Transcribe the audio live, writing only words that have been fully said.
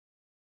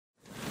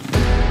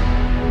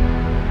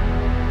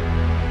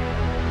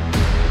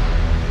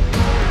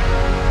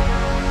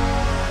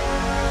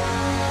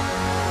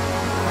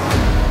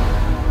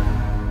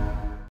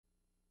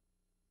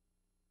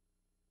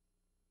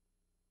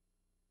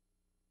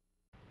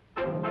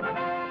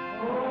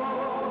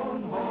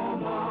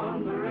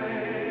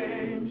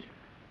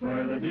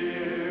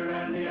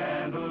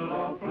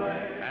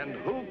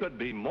could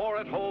be more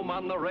at home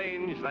on the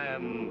range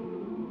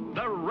than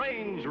the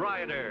Range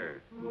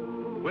Rider.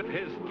 With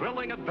his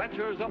thrilling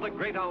adventures of the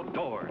great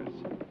outdoors,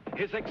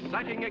 his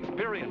exciting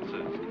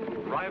experiences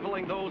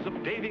rivaling those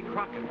of Davy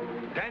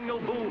Crockett, Daniel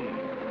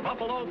Boone,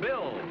 Buffalo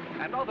Bill,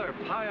 and other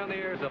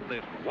pioneers of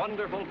this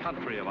wonderful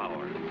country of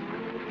ours.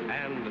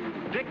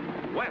 And Dick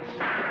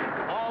West,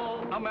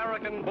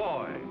 All-American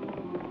Boy.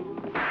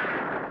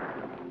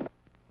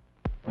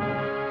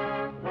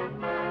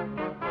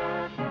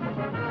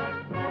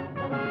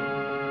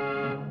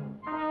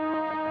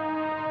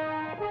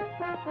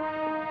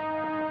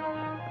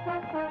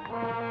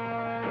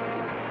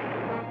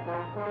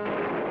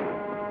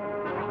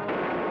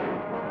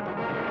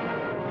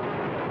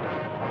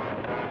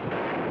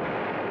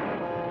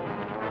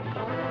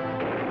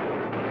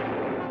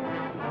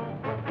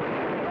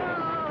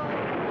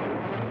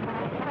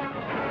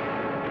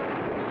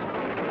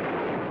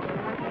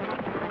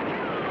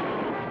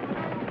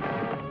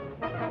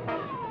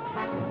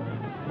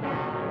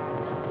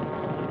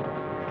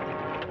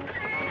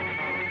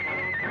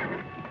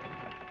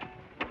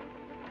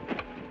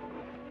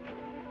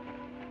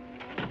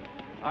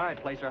 All right,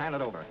 Placer, hand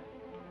it over.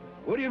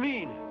 What do you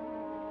mean?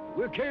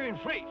 We're carrying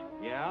freight.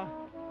 Yeah?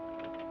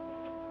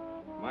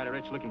 Mighty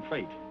rich-looking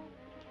freight.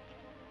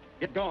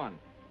 Get going.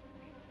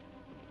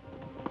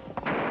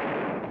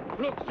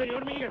 Look,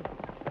 Senor Miguel.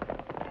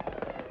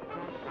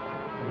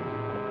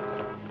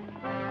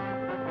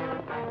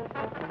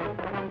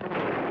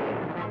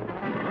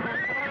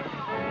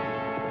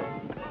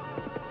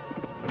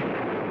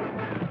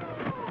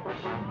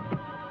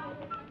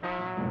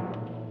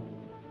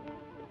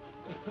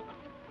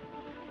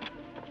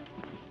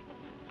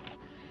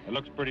 It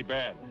looks pretty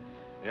bad.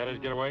 The others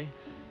get away?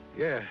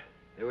 Yeah,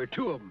 there were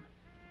two of them.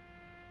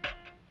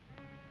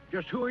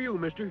 Just who are you,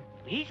 mister?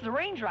 He's the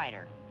Range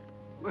Rider.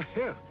 Well,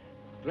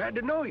 glad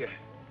to know you.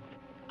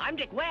 I'm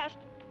Dick West.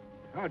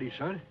 Howdy,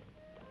 son.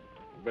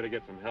 We better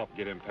get some help,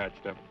 get him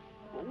patched up.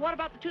 What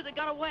about the two that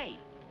got away?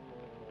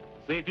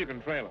 See if you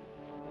can trail him.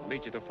 I'll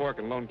meet you at the fork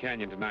in Lone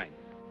Canyon tonight.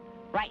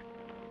 Right.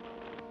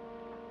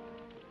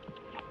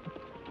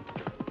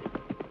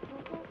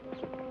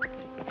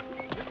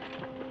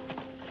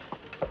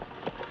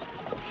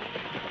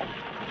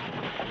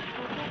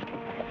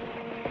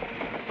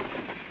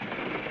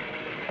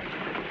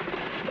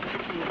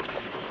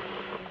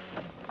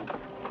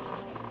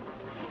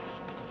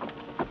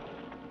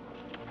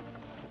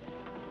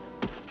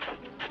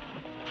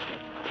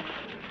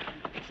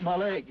 My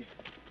leg.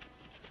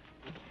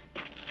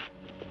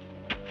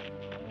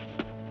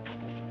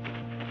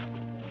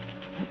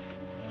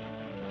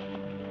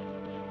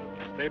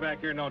 Stay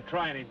back here and don't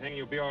try anything,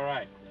 you'll be all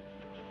right.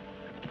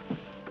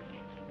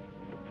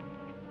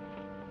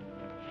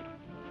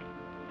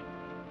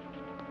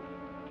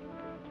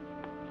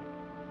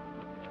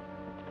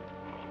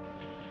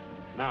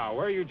 Now,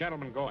 where are you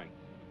gentlemen going?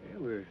 Yeah,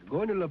 we're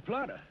going to La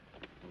Plata.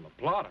 La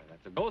Plata?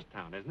 That's a ghost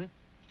town, isn't it?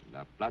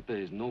 La Plata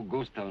is no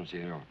ghost town,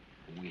 senor.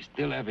 We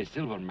still have a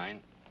silver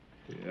mine.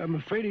 Yeah, I'm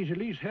afraid he's at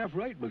least half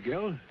right,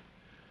 Miguel.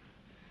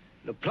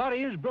 La Plata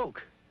is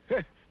broke.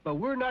 But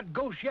we're not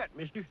ghosts yet,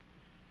 mister.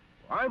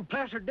 I'm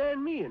Placer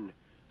Dan Meehan.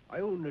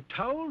 I own the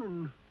town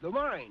and the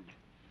mine.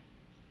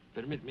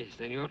 Permit me,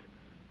 senor.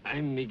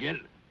 I'm Miguel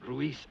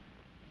Ruiz.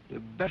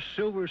 The best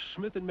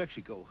silversmith in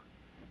Mexico.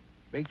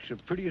 Makes the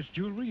prettiest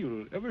jewelry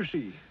you'll ever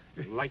see.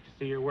 I'd like to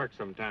see your work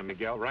sometime,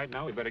 Miguel. Right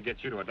now, we better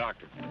get you to a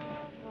doctor.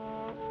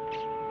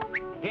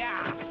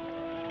 Yeah.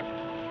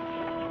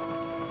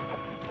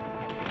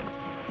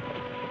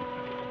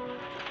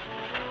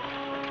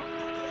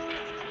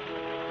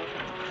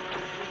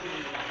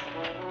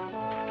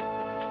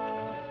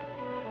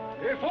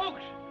 Hey,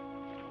 folks!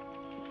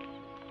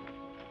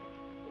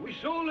 We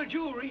sold the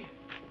jewelry.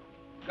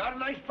 Got a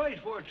nice price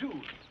for it, too.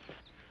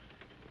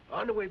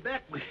 On the way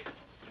back,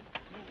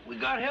 we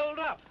got held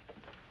up.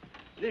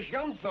 This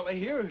young fella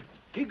here,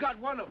 he got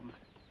one of them.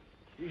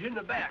 He's in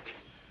the back.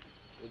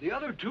 The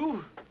other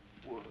two,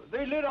 well,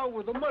 they lit out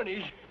with the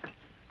money.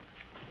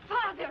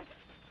 Father!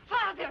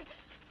 Father!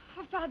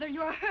 Oh, Father,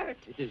 you're hurt.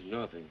 It is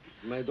nothing.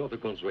 My daughter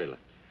Consuela.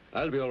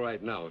 I'll be all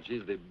right now.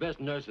 She's the best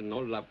nurse in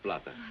all La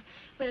Plata.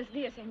 Buenos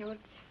dias, senor.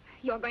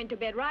 You're going to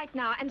bed right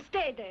now and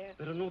stay there.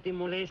 Pero no te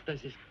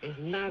molestas. Es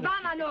nada.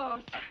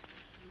 Vámonos!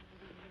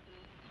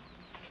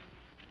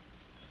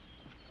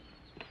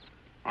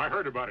 I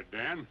heard about it,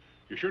 Dan.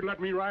 You should let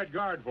me ride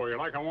guard for you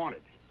like I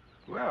wanted.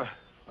 Well,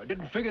 I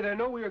didn't figure they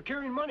know we were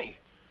carrying money.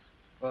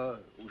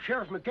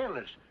 Sheriff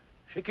McCollum,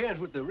 shake hands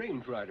with the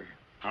Range Rider.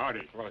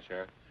 Howdy. Hello,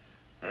 Sheriff.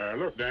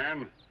 Look,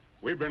 Dan,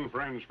 we've been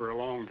friends for a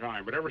long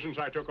time, but ever since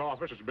I took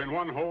office, it's been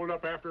one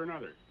holdup after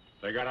another.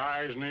 They got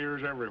eyes and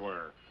ears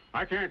everywhere.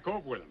 I can't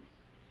cope with them.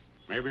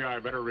 Maybe I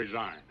better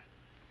resign.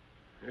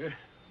 Yeah,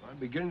 I'm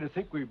beginning to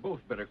think we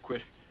both better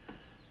quit.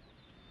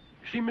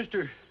 See,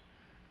 mister,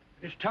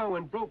 this town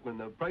went broke when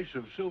the price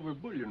of silver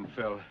bullion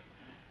fell.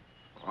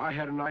 I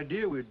had an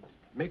idea we'd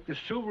make the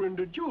silver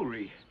into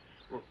jewelry.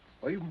 Well,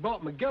 I even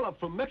brought Miguel up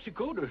from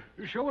Mexico to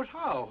show us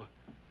how.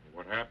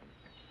 What happened?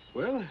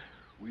 Well,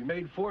 we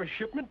made 4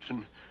 shipments,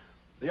 and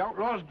The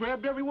outlaws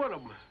grabbed every one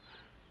of them.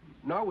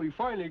 Now we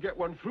finally get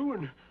one through,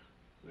 and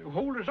they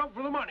hold us up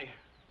for the money.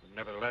 But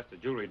nevertheless, the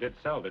jewelry did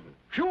sell, didn't it?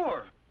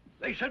 Sure.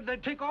 They said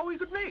they'd take all we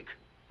could make.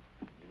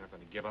 You're not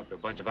going to give up to a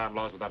bunch of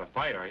outlaws without a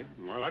fight, are you?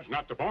 Well, that's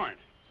not the point.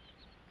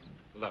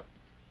 Look,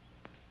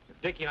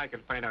 if Dickie and I can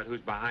find out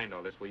who's behind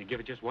all this, will you give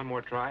it just one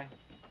more try?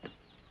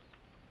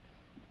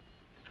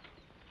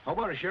 How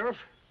about it, Sheriff?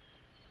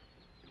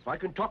 If I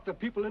can talk the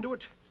people into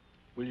it,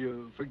 will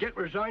you forget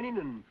resigning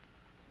and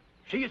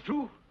see it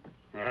through?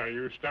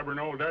 You stubborn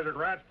old desert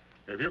rat.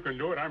 If you can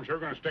do it, I'm sure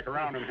going to stick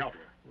around and help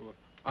you. Well,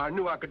 I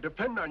knew I could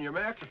depend on you,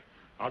 Mac.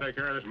 I'll take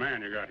care of this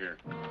man you got here.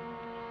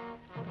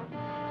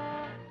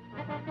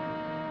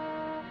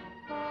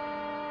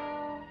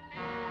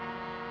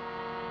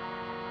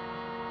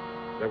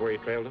 Is that where you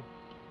trailed him?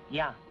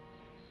 Yeah.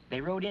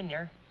 They rode in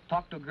there,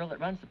 talked to a girl that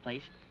runs the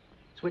place,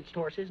 switched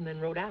horses, and then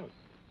rode out.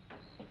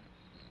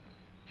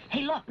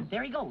 Hey, look,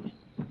 there he goes.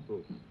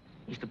 Who?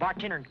 He's the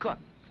bartender and cook.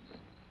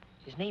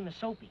 His name is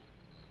Soapy.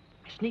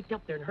 I sneaked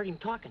up there and heard him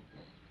talking.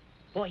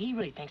 Boy, he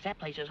really thinks that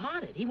place is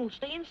haunted. He won't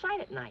stay inside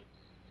at night.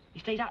 He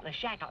stays out in the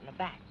shack out in the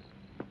back.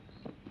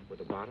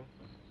 With a bottle?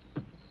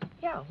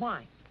 Yeah,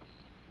 why?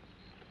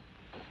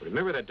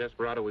 Remember that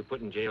desperado we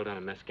put in jail down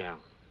in Mescal?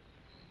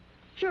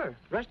 Sure,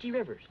 Rusty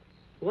Rivers.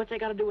 What's that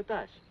got to do with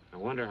us? I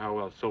wonder how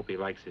well Soapy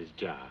likes his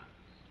job.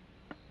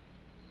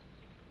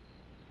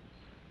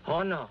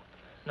 Oh, no.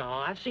 No,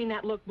 I've seen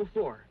that look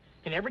before.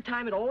 And every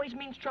time it always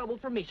means trouble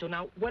for me. So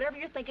now, whatever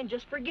you're thinking,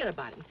 just forget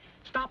about it.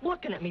 Stop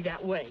looking at me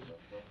that way.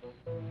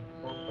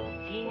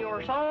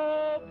 Senor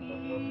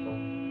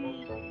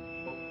Soapy.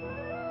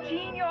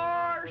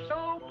 Senor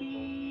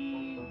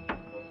Soapy.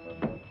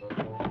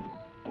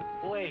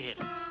 Wait.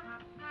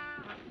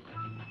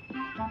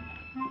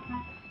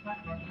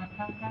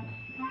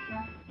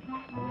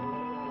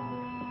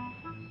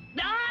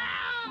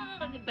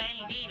 No, the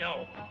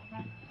bandito.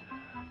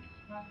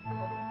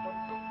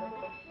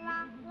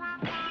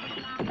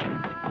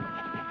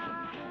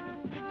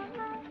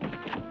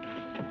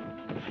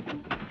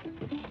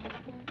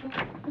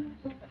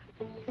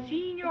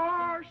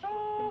 Senor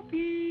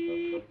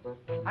Soapy,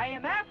 I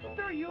am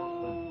after you.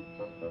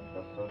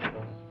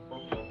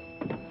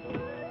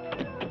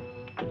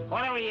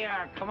 Whatever you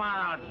are, come on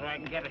out so I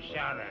can get a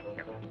shot at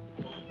you.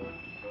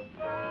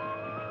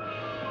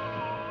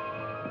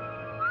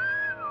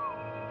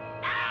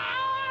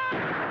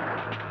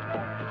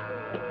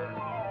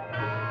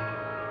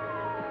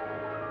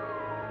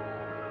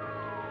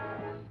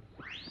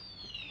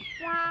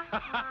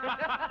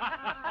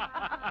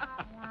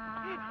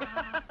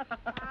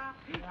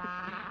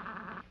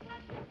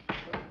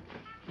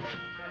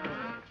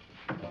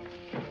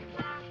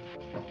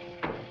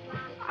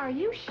 Are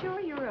you sure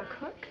you're a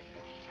cook?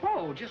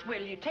 Oh, just wait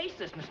till you taste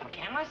this, Miss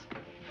McCandless.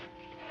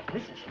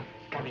 This is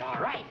gonna be all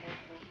right.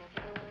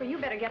 Well, you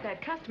better get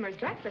that customer's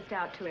breakfast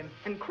out to him,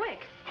 and quick.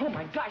 Oh,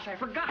 my gosh, I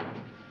forgot.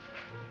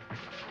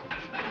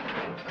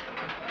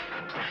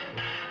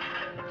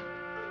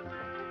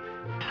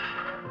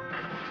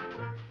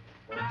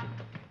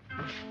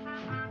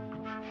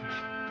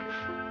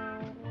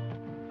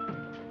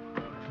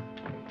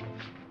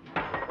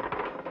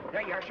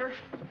 There you are, sir.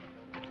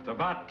 It's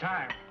about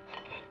time.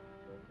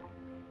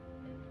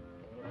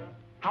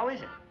 How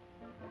is it?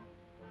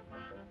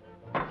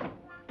 Come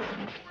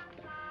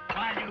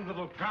on, you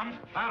little crumb.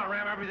 I'll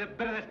ram every bit of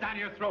this down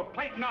your throat.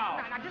 Plate now.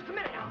 Now, just a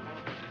minute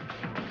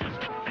now.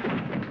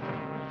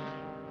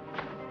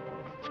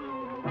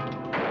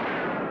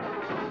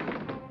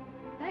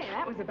 Hey,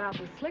 that was about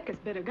the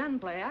slickest bit of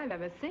gunplay I've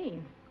ever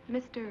seen.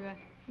 Mr.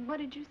 What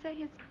did you say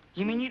his...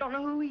 You mean you don't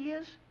know who he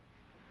is?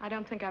 I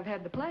don't think I've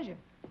had the pleasure.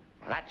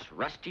 Well, that's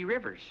Rusty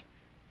Rivers.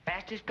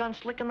 Fastest gun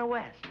slick in the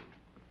West.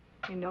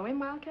 You know him,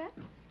 Wildcat?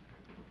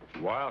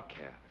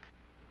 Wildcat.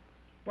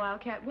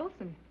 Wildcat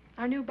Wilson,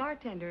 our new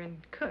bartender and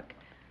cook.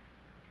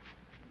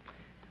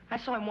 I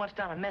saw him once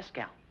down in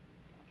Mescal.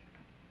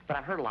 But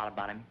I've heard a lot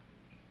about him.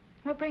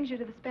 What brings you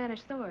to the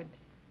Spanish Sword?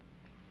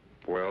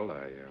 Well,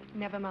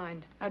 Never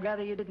mind. I'd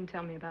rather you didn't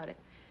tell me about it.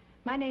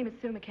 My name is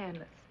Sue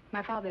McCandless.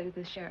 My father is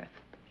the sheriff.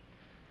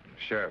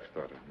 Sheriff's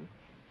daughter.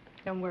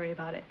 Don't worry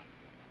about it.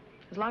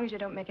 As long as you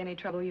don't make any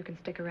trouble, you can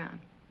stick around.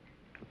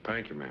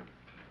 Thank you, ma'am.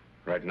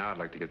 Right now, I'd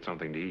like to get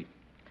something to eat.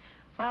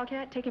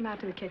 Wildcat, take him out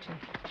to the kitchen.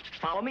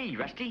 Follow me,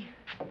 Rusty.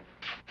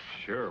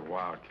 Sure,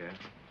 Wildcat.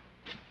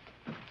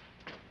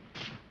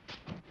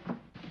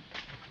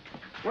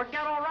 Worked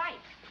out all right.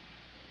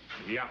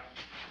 Yeah.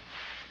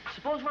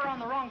 Suppose we're on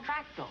the wrong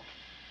track, though.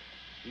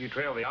 You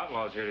trailed the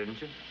outlaws here,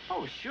 didn't you?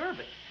 Oh, sure,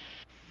 but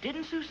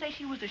didn't Sue say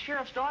she was the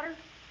sheriff's daughter?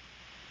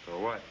 So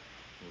what?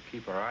 We'll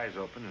keep our eyes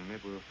open and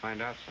maybe we'll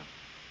find out something.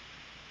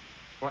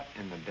 What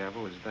in the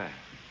devil is that?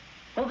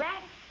 Oh,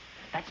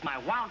 that's my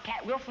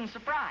Wildcat Wilson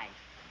surprise.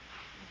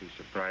 I'll be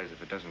surprised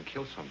if it doesn't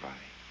kill somebody.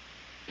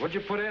 What'd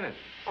you put in it?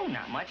 Oh,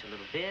 not much. A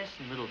little this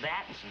and a little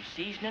that and some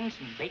seasoning,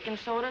 some baking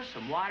soda,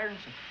 some water, and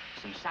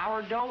some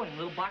sourdough and a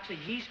little box of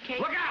yeast cake.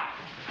 Look out!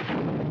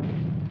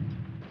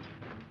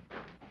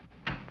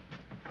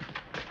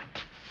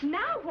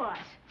 Now what?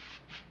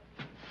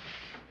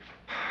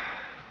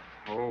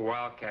 Old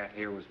Wildcat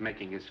here was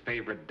making his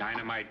favorite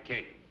dynamite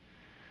cake.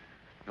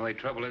 The only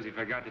trouble is he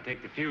forgot to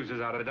take the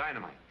fuses out of the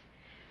dynamite.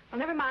 Well,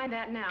 never mind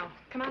that now.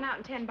 Come on out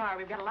in 10 bar.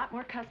 We've got a lot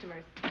more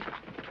customers.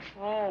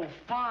 Oh,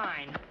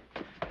 fine.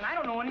 And I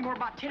don't know any more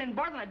about tin and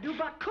bar than I do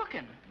about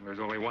cooking. There's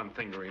only one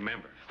thing to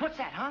remember. What's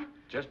that, huh?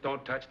 Just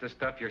don't touch the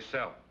stuff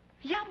yourself.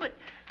 Yeah, but...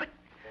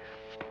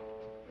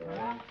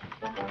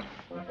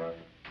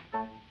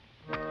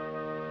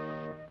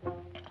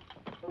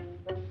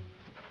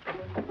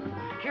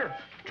 Here,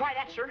 try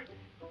that, sir.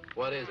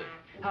 What is it?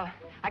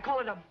 I call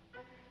it a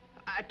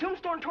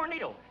tombstone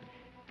tornado.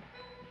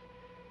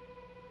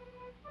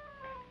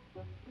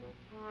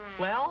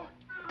 Well?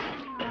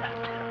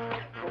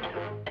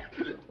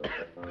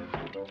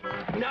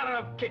 Not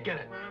enough kick in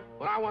it.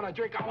 When I want to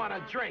drink, I want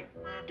to drink.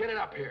 Get it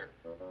up here.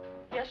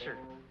 Yes, sir.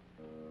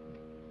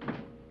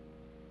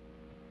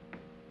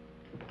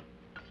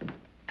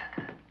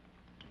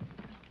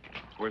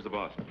 Where's the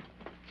boss?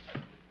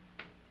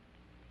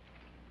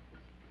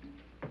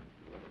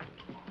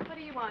 What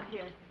do you want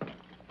here?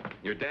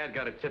 Your dad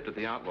got a tip that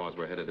the outlaws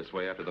were headed this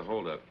way after the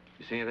holdup.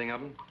 You see anything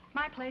of them?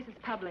 My place is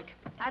public.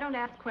 I don't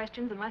ask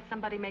questions unless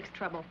somebody makes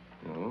trouble.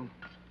 Oh?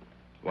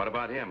 What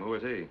about him? Who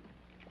is he?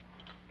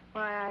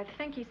 Why, I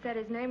think he said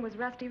his name was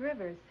Rusty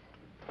Rivers.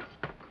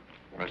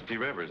 Rusty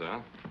Rivers,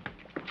 huh?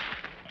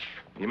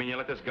 You mean you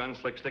let this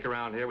gunslick stick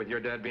around here with your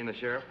dad being the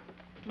sheriff?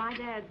 My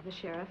dad's the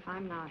sheriff.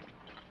 I'm not.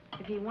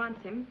 If he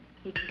wants him,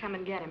 he can come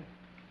and get him.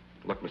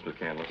 Look, Miss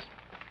McCandless,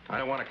 I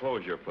don't want to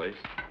close your place,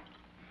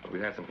 but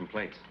we've had some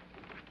complaints.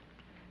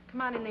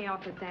 Come on in the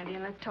office, Sandy,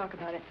 and let's talk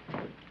about it.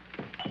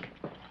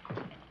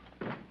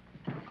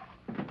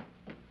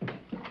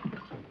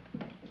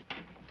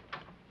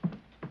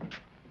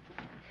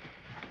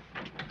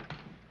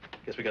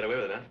 Guess we got away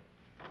with it,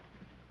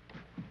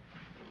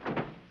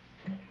 huh?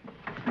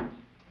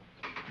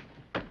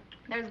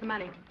 There's the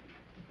money.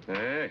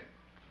 Hey,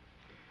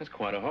 that's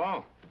quite a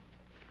haul.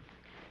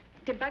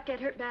 Did Buck get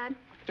hurt bad?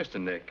 Just a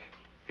nick.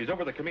 He's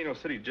over at the Camino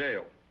City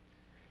jail.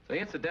 Say,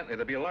 incidentally,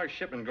 there'll be a large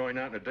shipment going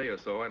out in a day or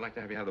so. I'd like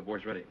to have you have the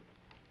boys ready.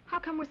 How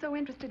come we're so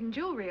interested in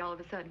jewelry all of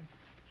a sudden?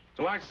 It's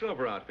a large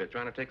silver outfit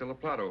trying to take the La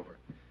Plata over.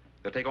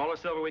 They'll take all the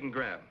silver we can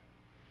grab.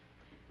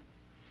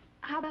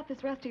 How about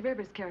this Rusty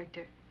Rivers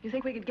character? You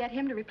think we could get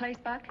him to replace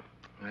Buck?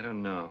 I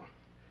don't know,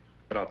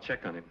 but I'll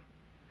check on him.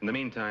 In the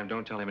meantime,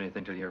 don't tell him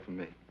anything till you hear from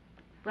me.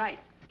 Right.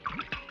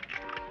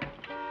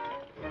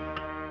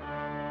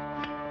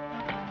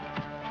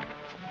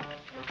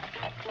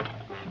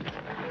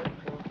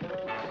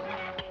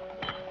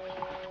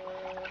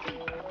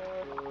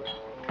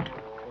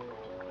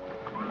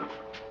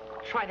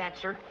 Try that,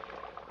 sir.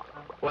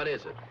 What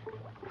is it?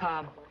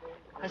 A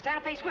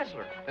Santa Fe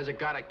Whistler. Has it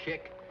got a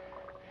kick?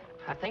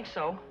 I think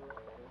so.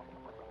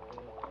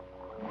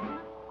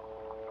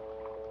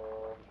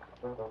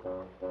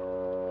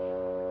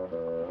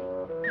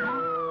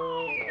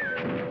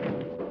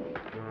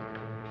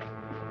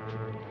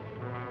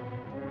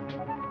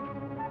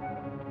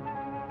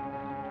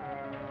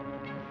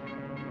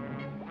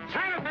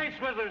 Santa Fe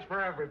Swizzlers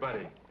for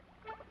everybody.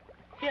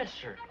 Yes,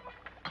 sir.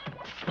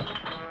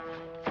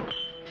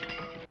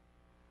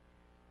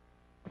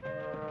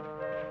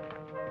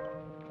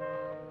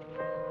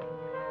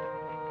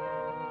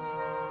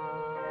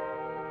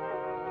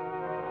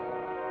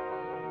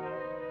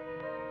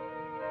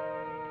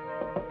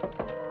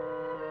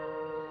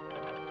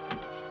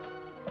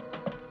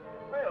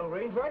 Well,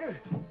 Range Rider,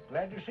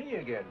 glad to see you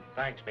again.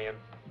 Thanks, Meehan.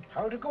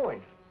 How's it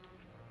going?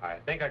 I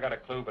think I got a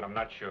clue, but I'm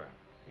not sure.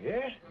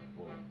 Yes?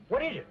 Well,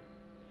 what is it?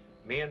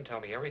 Meehan, tell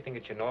me everything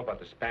that you know about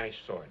the Spanish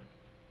sword.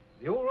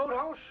 The old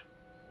roadhouse?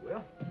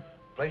 Well, the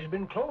place has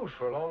been closed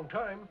for a long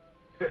time.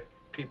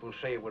 People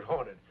say it was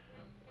haunted.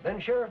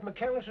 Then Sheriff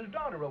McCallus's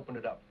daughter opened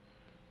it up.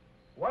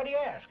 Why do you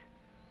ask?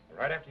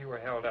 Right after you were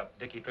held up,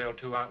 Dickie trailed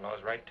two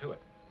outlaws right to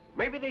it.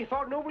 Maybe they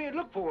thought nobody would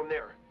look for him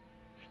there.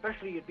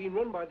 Especially it being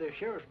run by the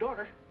sheriff's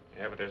daughter.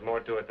 Yeah, but there's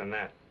more to it than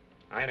that.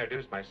 I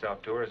introduced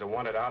myself to her as a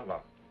wanted outlaw.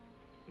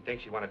 You'd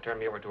think she wanted to turn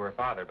me over to her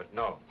father, but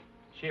no.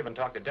 She even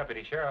talked the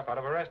deputy sheriff out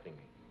of arresting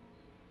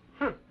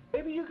me.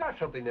 Maybe you got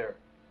something there.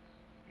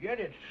 Yet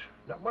it's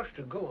not much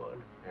to go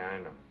on. Yeah, I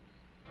know.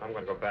 I'm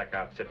going to go back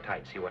out, sit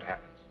tight, see what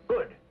happens.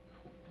 Good.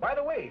 By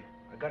the way,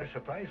 I got a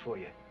surprise for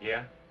you.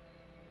 Yeah?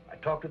 I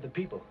talked to the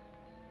people.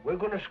 We're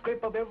going to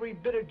scrape up every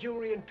bit of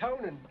jewelry in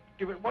town and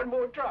give it one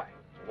more try.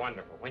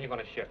 Wonderful. When are you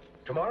going to shift?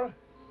 Tomorrow?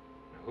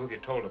 Now, who have you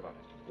told about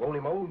it? Only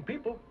my own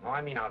people. No,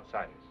 I mean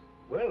outsiders.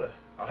 Well,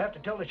 I'll have to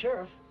tell the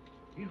sheriff.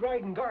 He's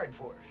riding guard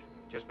for us.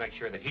 Just make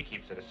sure that he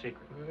keeps it a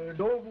secret.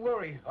 Don't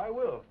worry, I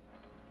will.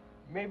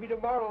 Maybe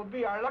tomorrow will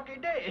be our lucky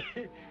day.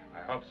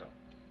 I hope so.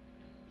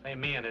 Say,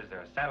 Meehan, is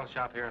there a saddle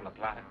shop here in La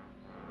Plata?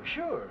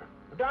 Sure.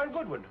 A darn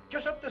good one.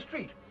 Just up the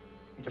street.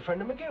 He's a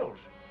friend of McGill's.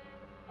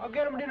 I'll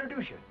get him to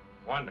introduce you.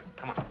 Wonderful.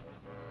 Come on.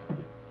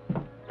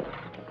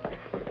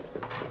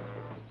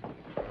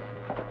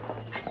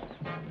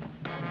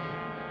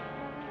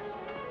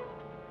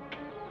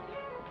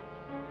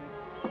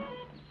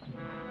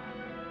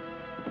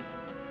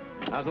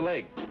 How's the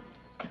leg?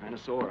 Kind of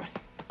sore.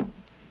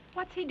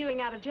 What's he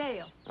doing out of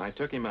jail? I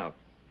took him out.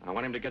 I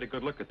want him to get a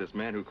good look at this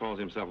man who calls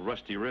himself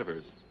Rusty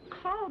Rivers.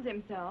 Calls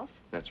himself?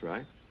 That's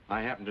right.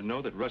 I happen to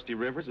know that Rusty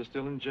Rivers is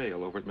still in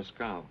jail over at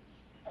McCollum.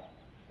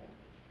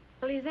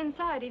 Well, he's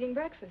inside eating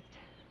breakfast.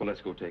 Well,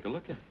 let's go take a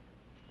look at it.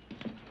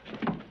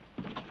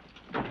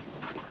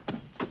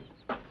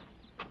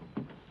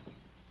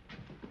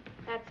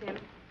 That's him.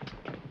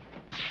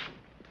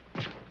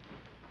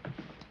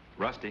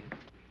 Rusty.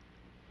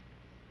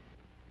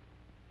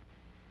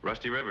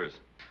 Rusty Rivers.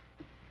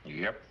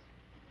 Yep.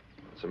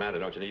 Samantha,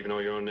 don't you even know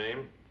your own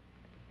name?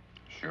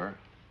 Sure.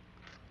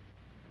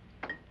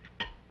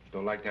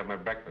 Don't like to have my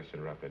breakfast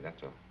interrupted,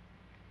 that's all.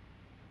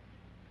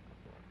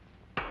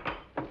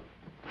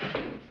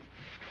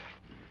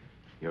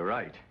 You're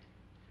right.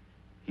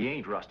 He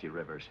ain't Rusty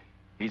Rivers.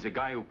 He's the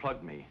guy who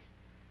plugged me.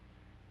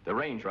 The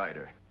range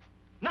rider.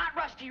 Not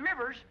Rusty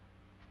Rivers.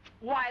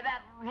 Why,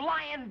 that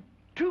lying,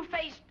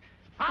 two-faced...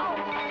 Ow!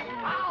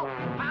 Ow!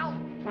 Ow!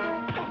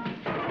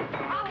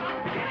 Ow!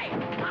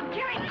 I'm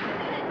kidding!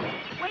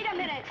 Wait a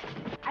minute.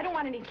 I don't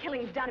want any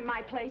killings done in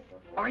my place.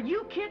 Are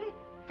you kidding?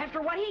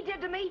 After what he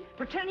did to me,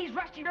 pretend he's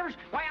Rusty Rivers,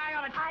 why, I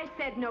ought to... I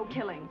said no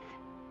killings.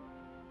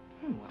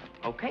 Well,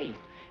 okay.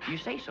 You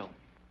say so.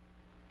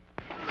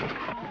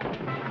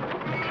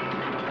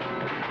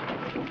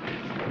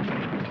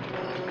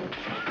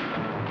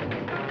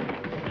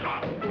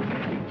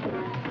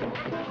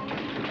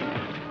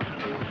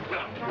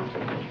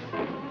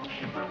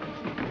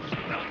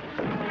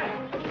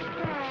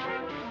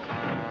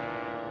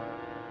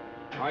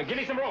 All right, give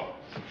me some rope.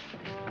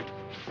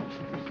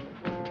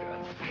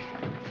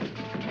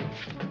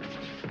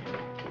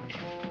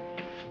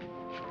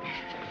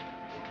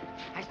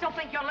 I still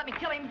think you'll let me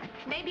kill him.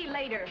 Maybe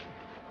later.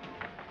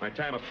 My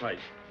time up tight.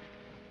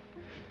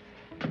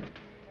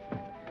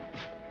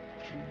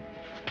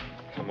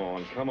 Come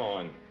on, come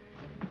on.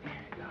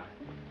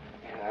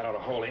 Yeah, that ought to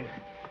hold him.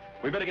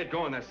 We better get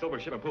going. That silver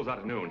shipment pulls out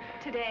at noon.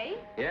 Today?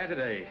 Yeah,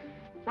 today.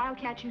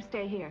 Wildcat, you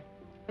stay here.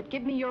 But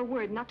give me your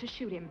word not to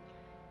shoot him.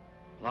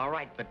 Well, all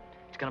right, but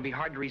it's gonna be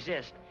hard to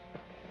resist.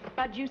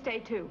 Bud, you stay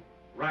too.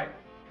 Right.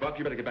 Buck,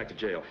 you better get back to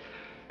jail.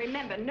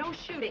 Remember, no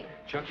shooting.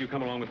 Chuck, you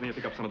come along with me and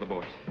pick up some of the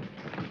boys.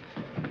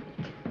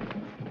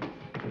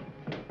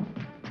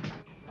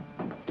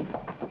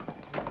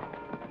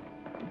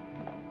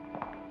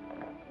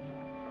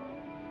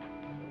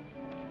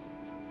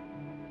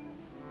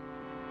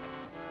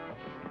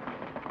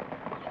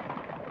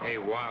 Hey,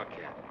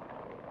 Wildcat.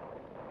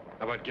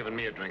 How about giving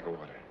me a drink of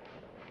water?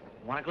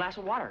 Want a glass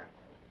of water?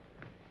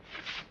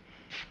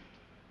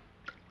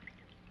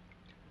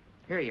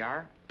 Here you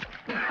are.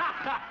 You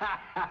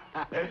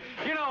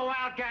know,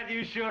 Wildcat,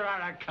 you sure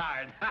are a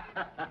card.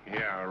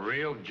 Yeah, a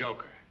real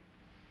joker.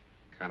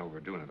 Kind of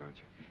overdoing it, aren't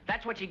you?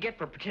 That's what you get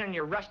for pretending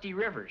you're Rusty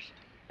Rivers.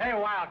 Hey,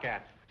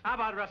 Wildcat, how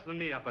about wrestling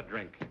me up a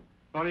drink?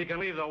 Only you can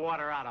leave the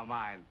water out of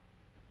mine.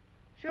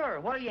 Sure,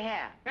 what do you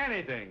have?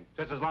 Anything,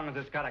 just as long as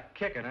it's got a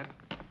kick in it.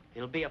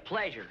 It'll be a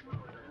pleasure.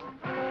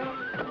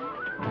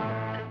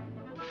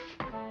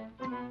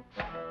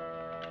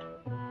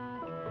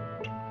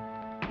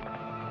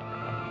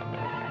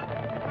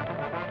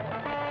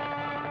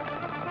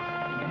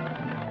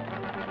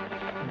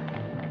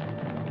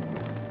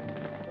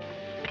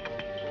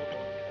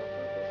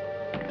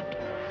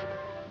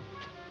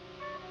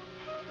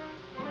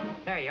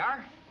 There you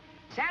are.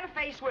 Santa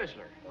Fe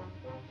Swizzler.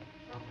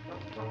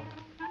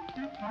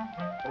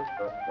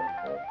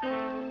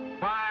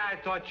 Why, I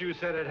thought you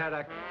said it had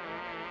a...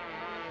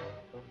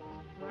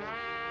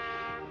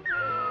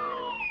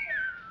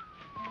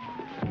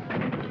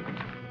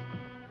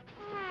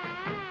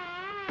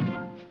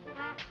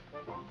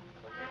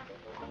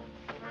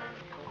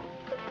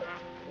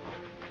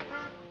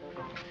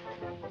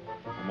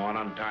 Come on,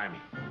 untie me.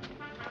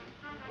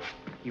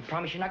 You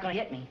promise you're not gonna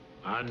hit me?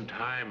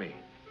 Untie me.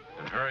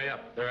 And hurry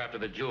up. They're after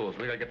the jewels.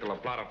 We gotta get to La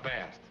Plata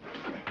fast.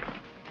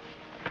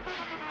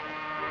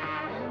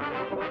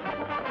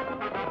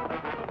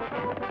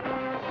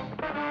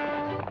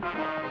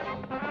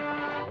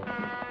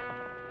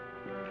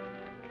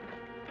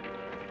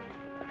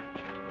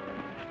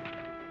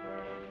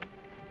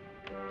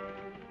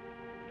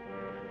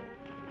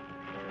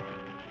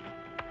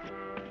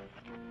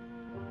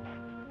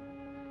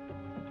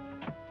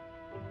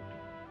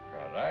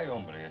 Caray,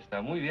 hombre,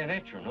 está muy bien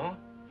hecho, ¿no?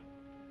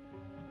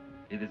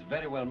 It is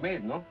very well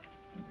made, no?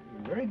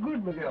 Very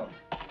good, Miguel.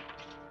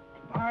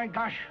 My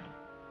gosh,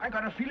 I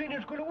got a feeling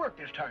it's going to work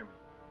this time.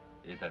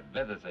 It had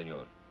better,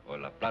 senor, or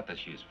La Plata,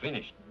 she is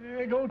finished.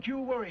 Don't you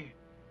worry.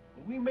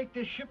 When we make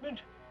this shipment,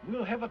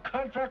 we'll have a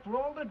contract for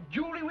all the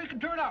jewelry we can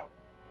turn out.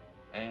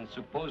 And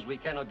suppose we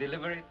cannot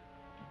deliver it?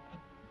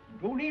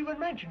 Don't even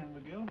mention it,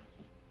 Miguel.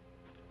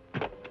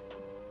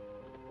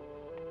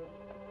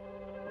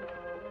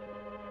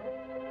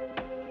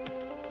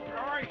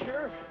 All right,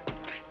 Sheriff.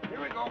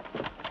 Here we go.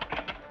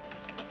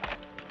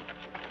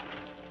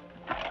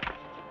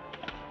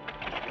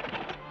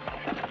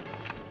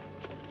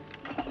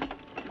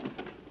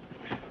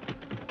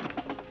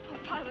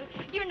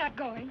 You're not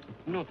going.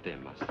 No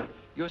temas.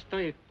 Yo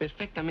estoy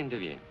perfectamente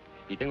bien.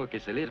 Y tengo que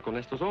salir con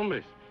estos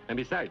hombres. And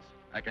besides,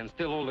 I can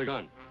still hold a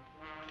gun.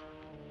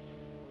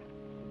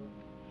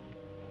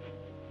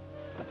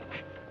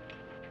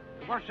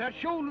 Watch that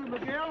shoulder,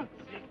 Miguel.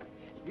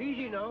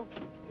 Easy now.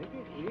 Take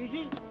it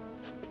easy.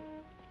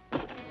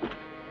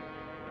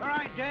 All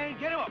right, Dan,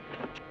 get him up.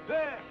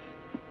 There.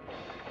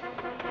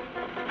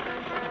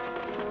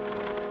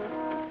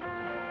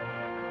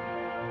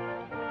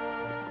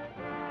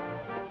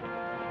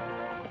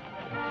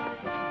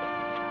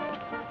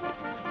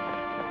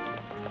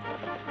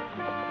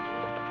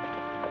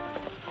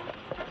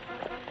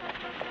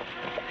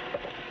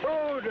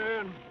 Oh,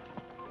 Dan.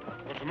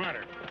 What's the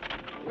matter?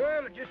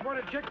 Well, I just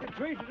want to check the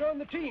traces on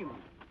the team.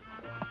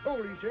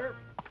 Hold these, Sheriff.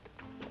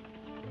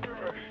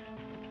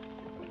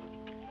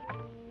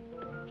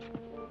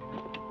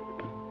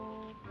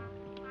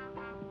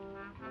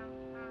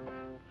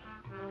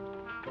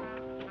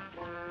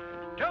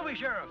 Tell me,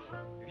 Sheriff,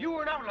 if you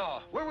were an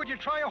outlaw, where would you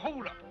try a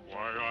holdup?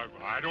 Why,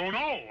 I don't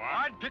know.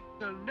 I'd pick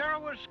the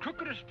narrowest,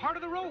 crookedest part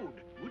of the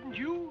road, wouldn't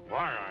you?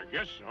 Why, I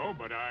guess so,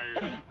 but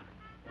I...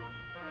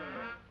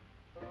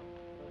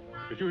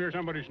 Did you hear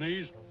somebody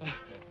sneeze?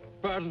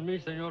 Pardon me,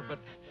 senor, but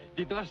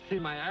the dust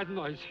in my head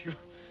noise.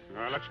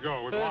 Let's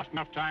go. We've lost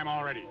enough time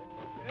already.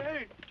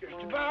 Hey,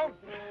 just about.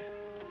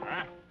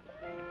 Huh?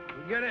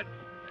 You get it.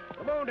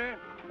 Come on, Dan.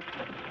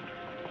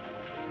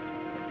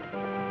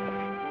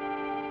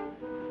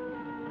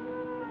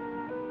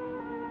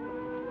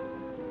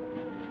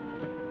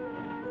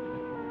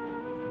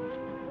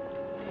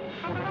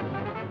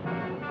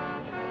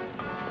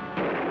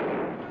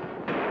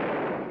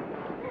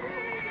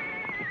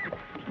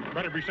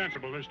 Better be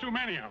sensible. There's too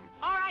many of them.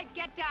 All right,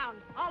 get down,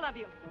 all of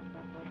you.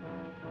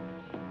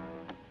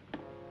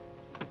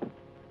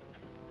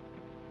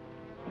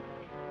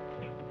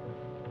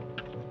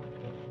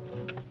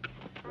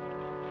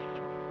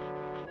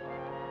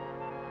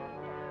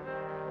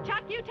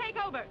 Chuck, you take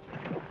over.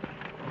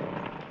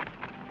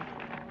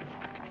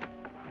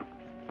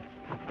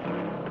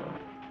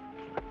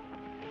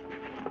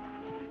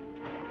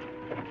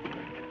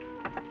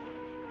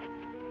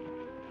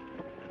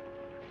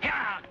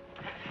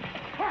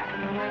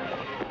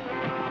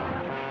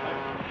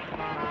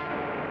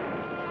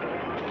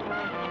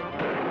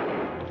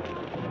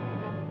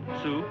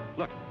 Sue,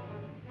 look.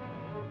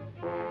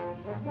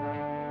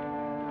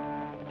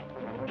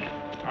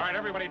 All right,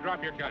 everybody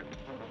drop your guns.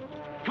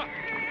 Come on.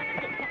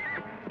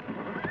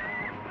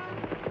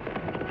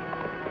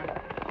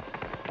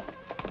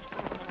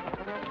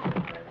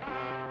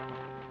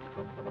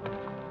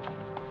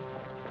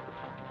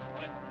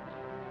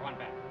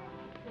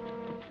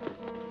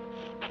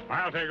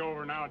 I'll take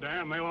over now,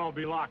 Dan. They'll all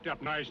be locked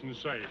up nice and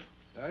safe.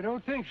 I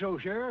don't think so,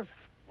 Sheriff.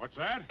 What's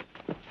that?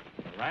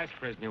 The last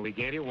prisoner we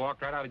gave you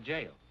walked right out of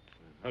jail.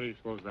 How do you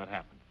suppose that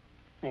happened?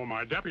 Well,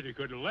 my deputy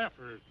could have left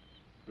her.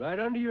 Right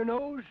under your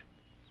nose?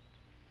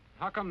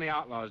 How come the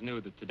outlaws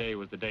knew that today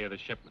was the day of the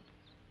shipment?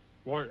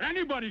 Boy,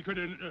 anybody could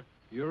have...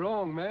 You're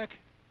wrong, Mac.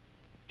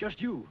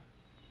 Just you.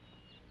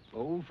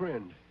 Old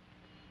friend.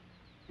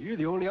 You're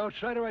the only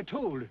outsider I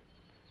told.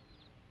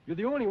 You're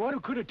the only one who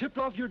could have tipped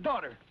off your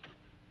daughter.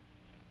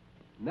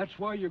 And that's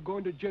why you're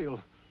going to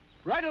jail.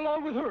 Right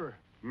along with her.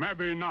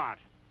 Maybe not.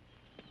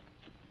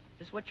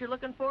 Is this what you're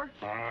looking for?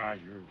 Ah,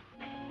 you...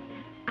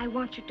 I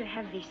want you to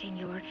have this,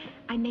 senor.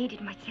 I made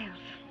it myself.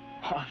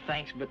 Oh,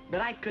 thanks, but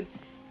I could...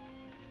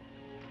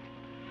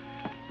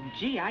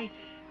 Gee, I...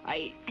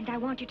 And I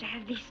want you to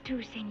have this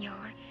too,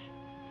 senor.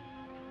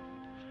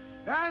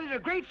 There's a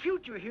great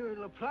future here in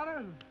La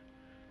Plata.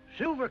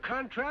 Silver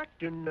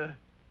contract and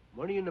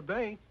money in the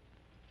bank.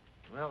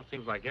 Well, it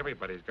seems like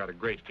everybody's got a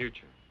great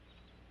future.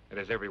 That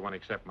is everyone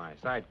except my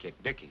sidekick,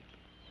 Dickie.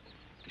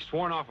 He's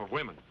sworn off of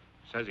women.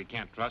 Says he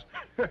can't trust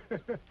me.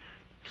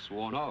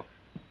 Sworn off.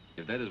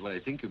 If that is what I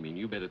think you mean,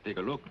 you better take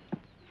a look.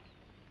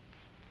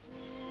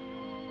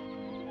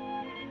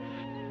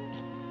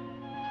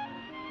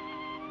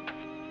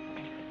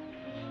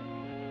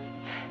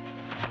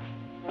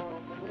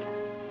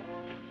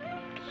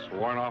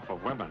 Sworn off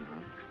of women,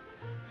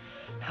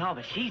 huh? Oh,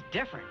 but she's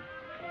different.